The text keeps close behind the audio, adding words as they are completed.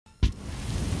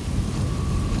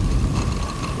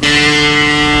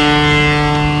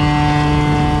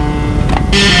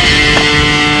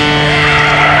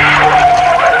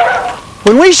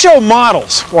we show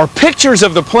models or pictures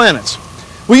of the planets,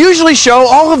 we usually show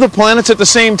all of the planets at the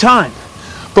same time.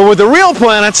 But with the real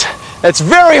planets, that's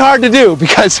very hard to do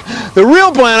because the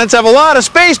real planets have a lot of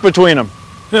space between them.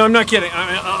 No, I'm not kidding.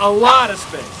 I mean, a lot of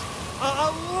space.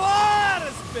 A lot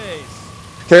of space.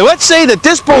 Okay, let's say that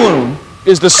this balloon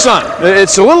is the sun.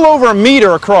 It's a little over 1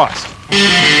 meter across.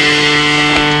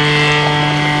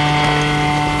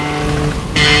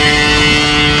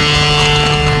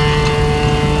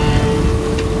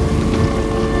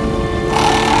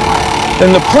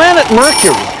 Then the planet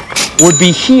Mercury would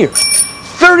be here,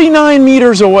 39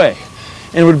 meters away,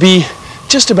 and would be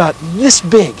just about this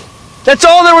big. That's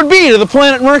all there would be to the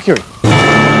planet Mercury.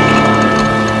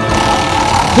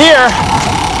 Here,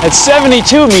 at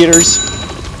 72 meters,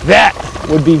 that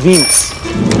would be Venus.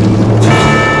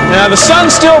 Now the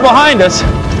sun's still behind us,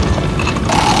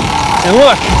 and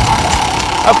look,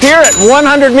 up here at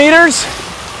 100 meters,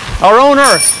 our own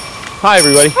Earth. Hi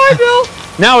everybody. Hi Bill.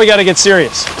 Now we got to get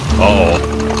serious. Uh-oh.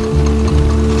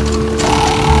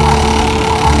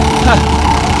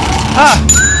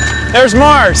 There's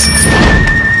Mars.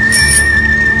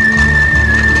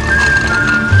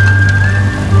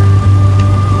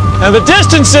 And the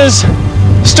distances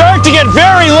start to get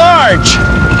very large.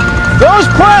 Those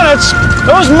planets,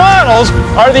 those models,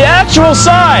 are the actual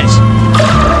size.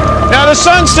 Now the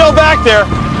sun's still back there.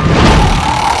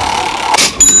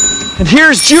 And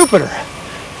here's Jupiter,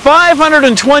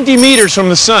 520 meters from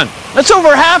the sun. That's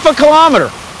over half a kilometer.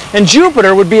 And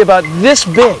Jupiter would be about this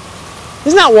big.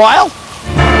 Isn't that wild?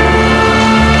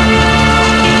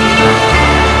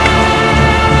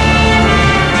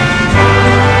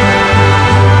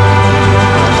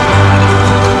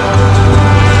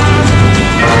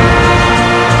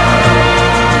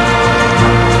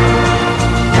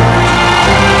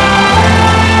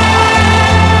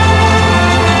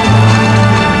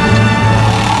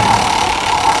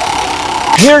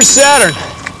 Here's Saturn,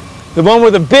 the one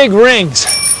with the big rings,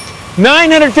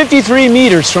 953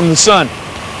 meters from the sun,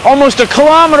 almost a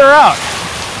kilometer out,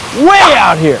 way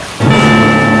out here.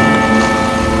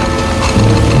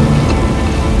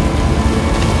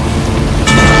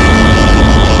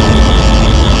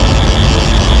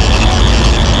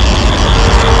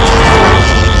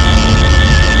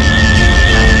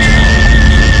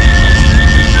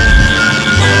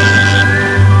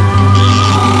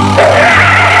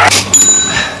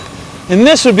 And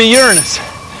this would be Uranus,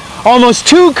 almost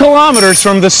 2 kilometers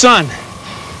from the sun.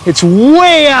 It's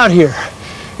way out here.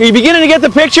 Are you beginning to get the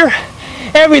picture?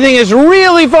 Everything is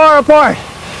really far apart.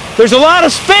 There's a lot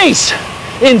of space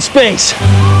in space.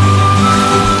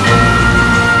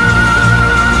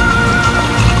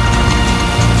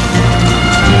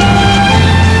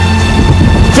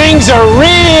 Things are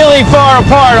really far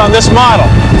apart on this model.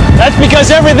 That's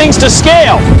because everything's to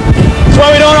scale. That's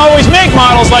why we don't always make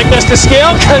models like this to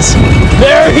scale, because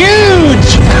they're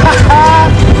huge!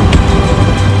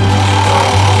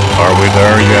 Are we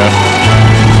there yet?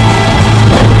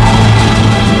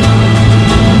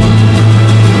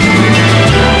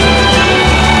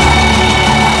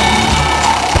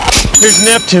 Here's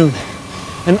Neptune,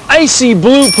 an icy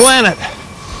blue planet,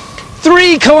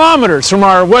 3 kilometers from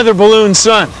our weather balloon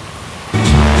sun.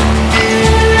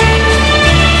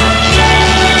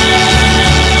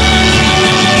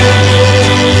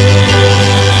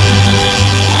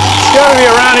 Gotta be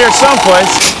around here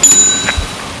someplace.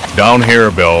 Down here,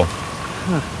 Bill.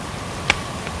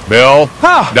 Bill,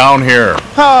 Oh. down here.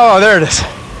 Oh, there it is.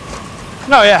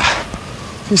 Oh yeah,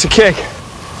 piece of cake.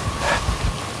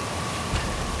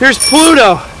 Here's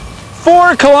Pluto,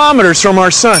 4 kilometers from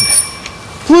our sun.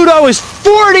 Pluto is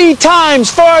 40 times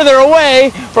farther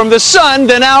away from the sun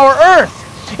than our Earth.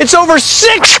 It's over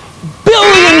 6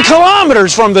 billion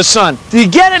kilometers from the sun. Do you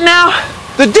get it now?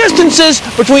 The distances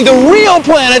between the real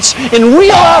planets in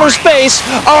real outer space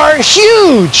are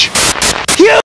huge. Huge!